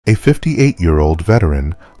A 58-year-old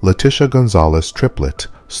veteran, Leticia Gonzalez Triplet,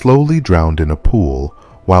 slowly drowned in a pool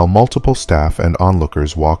while multiple staff and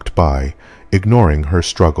onlookers walked by, ignoring her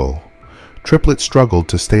struggle. Triplet struggled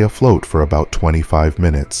to stay afloat for about 25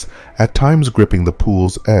 minutes, at times gripping the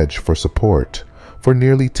pool's edge for support. For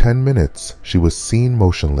nearly 10 minutes, she was seen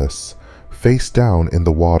motionless, face down in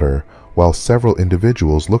the water, while several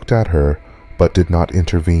individuals looked at her but did not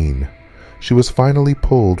intervene. She was finally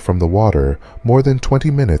pulled from the water more than 20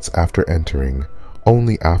 minutes after entering,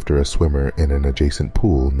 only after a swimmer in an adjacent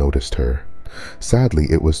pool noticed her. Sadly,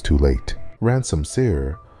 it was too late. Ransom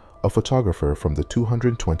Sear, a photographer from the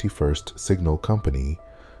 221st Signal Company,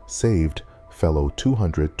 saved fellow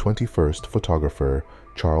 221st photographer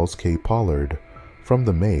Charles K. Pollard from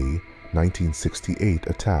the May 1968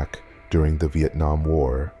 attack during the Vietnam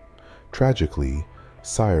War. Tragically,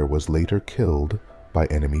 Sear was later killed by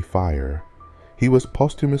enemy fire. He was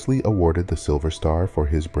posthumously awarded the Silver Star for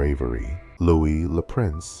his bravery. Louis Le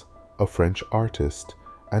Prince, a French artist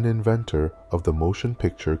and inventor of the motion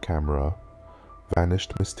picture camera,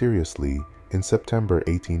 vanished mysteriously in September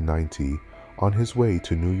 1890 on his way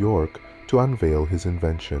to New York to unveil his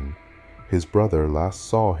invention. His brother last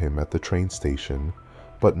saw him at the train station,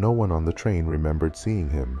 but no one on the train remembered seeing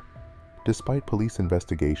him. Despite police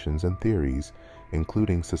investigations and theories,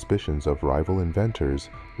 including suspicions of rival inventors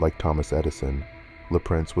like Thomas Edison, Le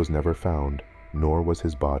Prince was never found, nor was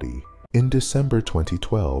his body. In December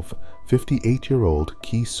 2012, 58-year-old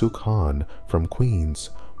Ki Suk Han from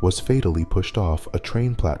Queens was fatally pushed off a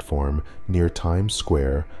train platform near Times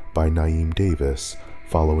Square by Naeem Davis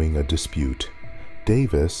following a dispute.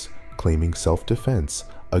 Davis, claiming self-defense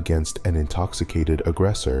against an intoxicated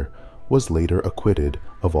aggressor, was later acquitted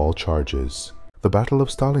of all charges. The Battle of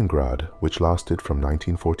Stalingrad, which lasted from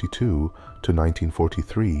 1942 to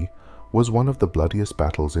 1943, was one of the bloodiest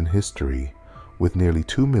battles in history, with nearly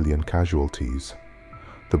 2 million casualties.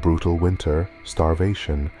 The brutal winter,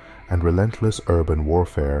 starvation, and relentless urban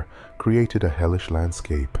warfare created a hellish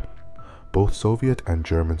landscape. Both Soviet and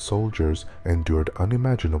German soldiers endured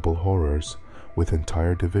unimaginable horrors, with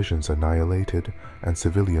entire divisions annihilated and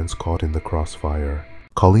civilians caught in the crossfire.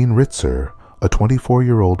 Colleen Ritzer, a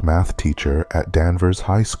 24-year-old math teacher at Danvers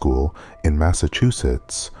High School in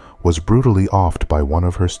Massachusetts, was brutally offed by one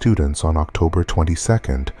of her students on October 22,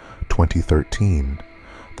 2013.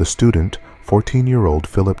 The student, 14-year-old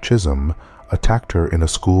Philip Chisholm, attacked her in a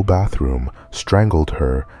school bathroom, strangled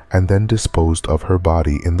her, and then disposed of her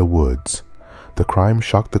body in the woods. The crime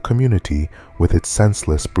shocked the community with its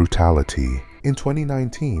senseless brutality. In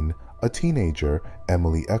 2019, a teenager,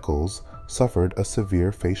 Emily Eccles, suffered a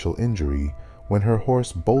severe facial injury when her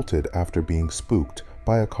horse bolted after being spooked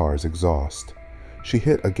by a car's exhaust. She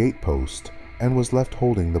hit a gate post and was left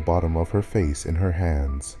holding the bottom of her face in her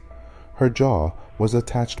hands. Her jaw was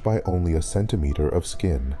attached by only a centimeter of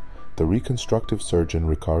skin. The reconstructive surgeon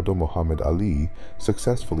Ricardo Muhammad Ali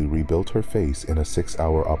successfully rebuilt her face in a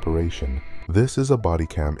 6-hour operation. This is a body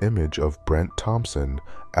cam image of Brent Thompson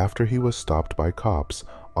after he was stopped by cops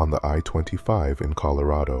on the I-25 in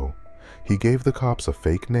Colorado. He gave the cops a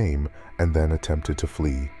fake name and then attempted to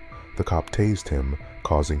flee. The cop tased him,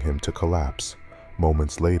 causing him to collapse.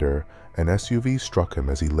 Moments later, an SUV struck him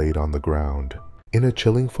as he laid on the ground. In a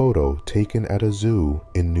chilling photo taken at a zoo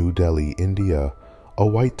in New Delhi, India, a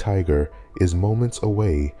white tiger is moments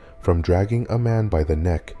away from dragging a man by the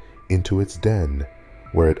neck into its den,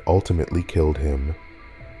 where it ultimately killed him.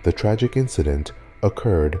 The tragic incident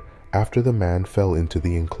occurred after the man fell into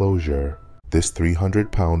the enclosure. This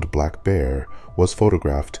 300-pound black bear was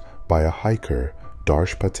photographed by a hiker,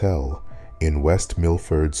 Darsh Patel, in West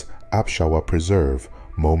Milford's Apshawa Preserve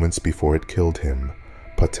moments before it killed him.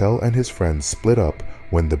 Patel and his friends split up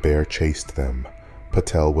when the bear chased them.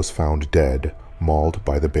 Patel was found dead, mauled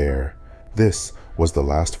by the bear. This was the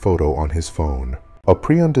last photo on his phone. A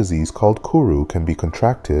prion disease called Kuru can be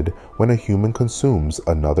contracted when a human consumes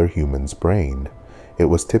another human's brain. It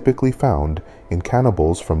was typically found in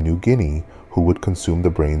cannibals from New Guinea who would consume the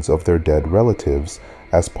brains of their dead relatives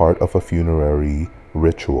as part of a funerary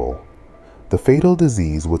ritual. The fatal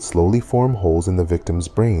disease would slowly form holes in the victims'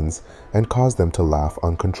 brains and cause them to laugh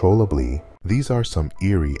uncontrollably. These are some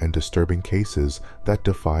eerie and disturbing cases that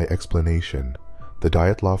defy explanation. The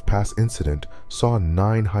Dyatlov Pass incident saw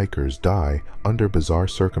 9 hikers die under bizarre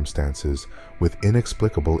circumstances with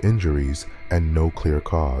inexplicable injuries and no clear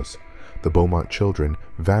cause. The Beaumont children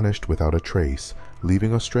vanished without a trace,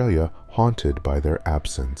 leaving Australia haunted by their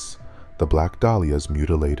absence. The Black Dahlia's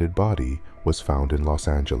mutilated body was found in Los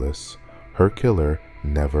Angeles. Her killer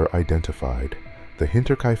never identified. The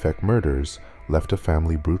Hinterkaifeck murders left a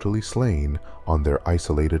family brutally slain on their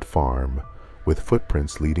isolated farm. with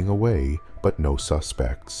footprints leading away but no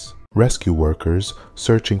suspects. Rescue workers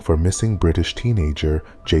searching for missing British teenager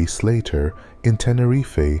Jay Slater in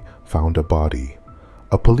Tenerife found a body.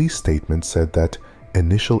 A police statement said that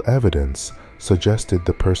initial evidence suggested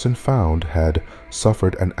the person found had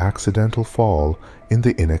suffered an accidental fall in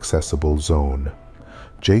the inaccessible zone.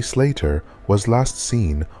 Jay Slater was last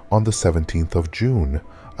seen on the 17th of June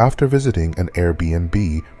after visiting an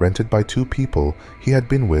Airbnb rented by two people he had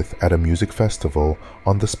been with at a music festival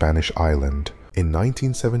on the Spanish island. In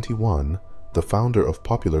 1971, the founder of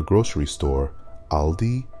popular grocery store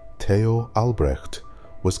Aldi, Theo Albrecht,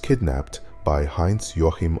 was kidnapped by Heinz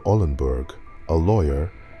Joachim Ollenburg, a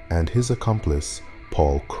lawyer, and his accomplice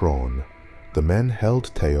Paul Krohn. The men held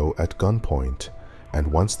Theo at gunpoint, and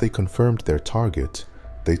once they confirmed their target,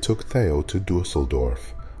 they took Theo to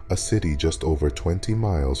Dusseldorf, a city just over 20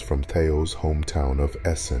 miles from Theo's hometown of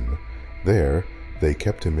Essen. There, they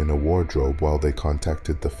kept him in a wardrobe while they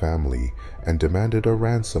contacted the family and demanded a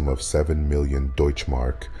ransom of 7 million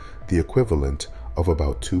Deutschmark, the equivalent of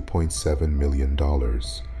about $2.7 million.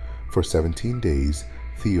 For 17 days,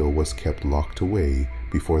 Theo was kept locked away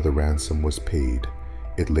before the ransom was paid.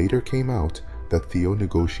 It later came out that Theo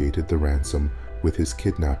negotiated the ransom with his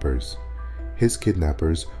kidnappers. His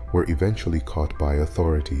kidnappers were eventually caught by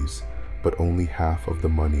authorities, but only half of the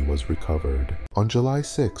money was recovered. On July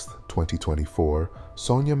 6, 2024,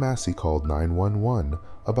 Sonia Massey called 911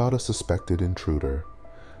 about a suspected intruder.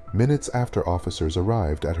 Minutes after officers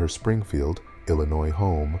arrived at her Springfield, Illinois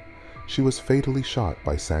home, she was fatally shot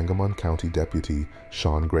by Sangamon County Deputy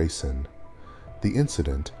Sean Grayson. The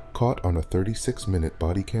incident, caught on a 36-minute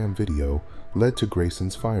body cam video, led to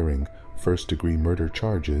Grayson's firing first-degree murder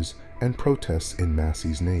charges and protests in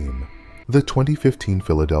Massey's name. The 2015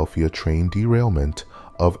 Philadelphia train derailment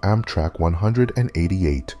of Amtrak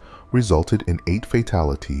 188 resulted in 8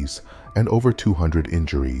 fatalities and over 200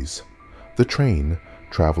 injuries. The train,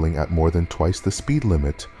 traveling at more than twice the speed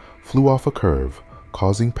limit, flew off a curve,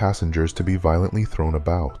 causing passengers to be violently thrown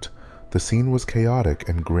about. The scene was chaotic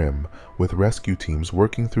and grim, with rescue teams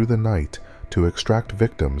working through the night to extract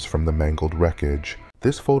victims from the mangled wreckage.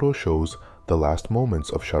 This photo shows the last moments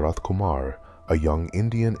of Sharath Kumar, a young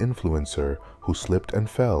Indian influencer who slipped and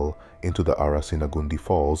fell into the Arasinagundi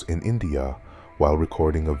Falls in India while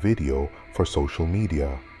recording a video for social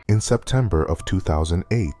media. In September of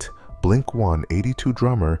 2008, Blink-182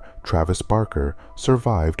 drummer Travis Barker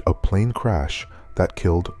survived a plane crash that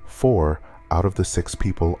killed 4 out of the 6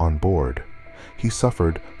 people on board. He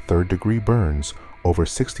suffered third-degree burns over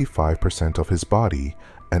 65% of his body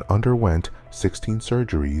and underwent 16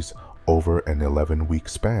 surgeries over an 11-week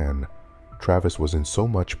span. Travis was in so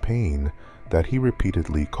much pain that he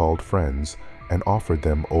repeatedly called friends and offered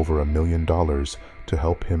them over $1 million to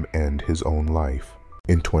help him end his own life.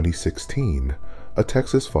 In 2016, a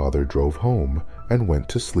Texas father drove home and went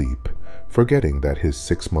to sleep, forgetting that his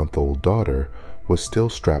 6-month-old daughter was still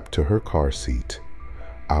strapped to her car seat.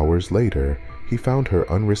 Hours later, he found her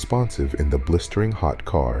unresponsive in the blistering hot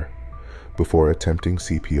car. Before attempting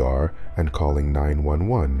CPR and calling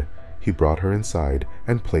 911, he brought her inside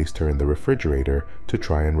and placed her in the refrigerator to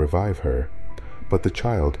try and revive her. But the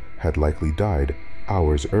child had likely died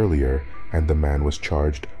hours earlier, and the man was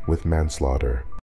charged with manslaughter.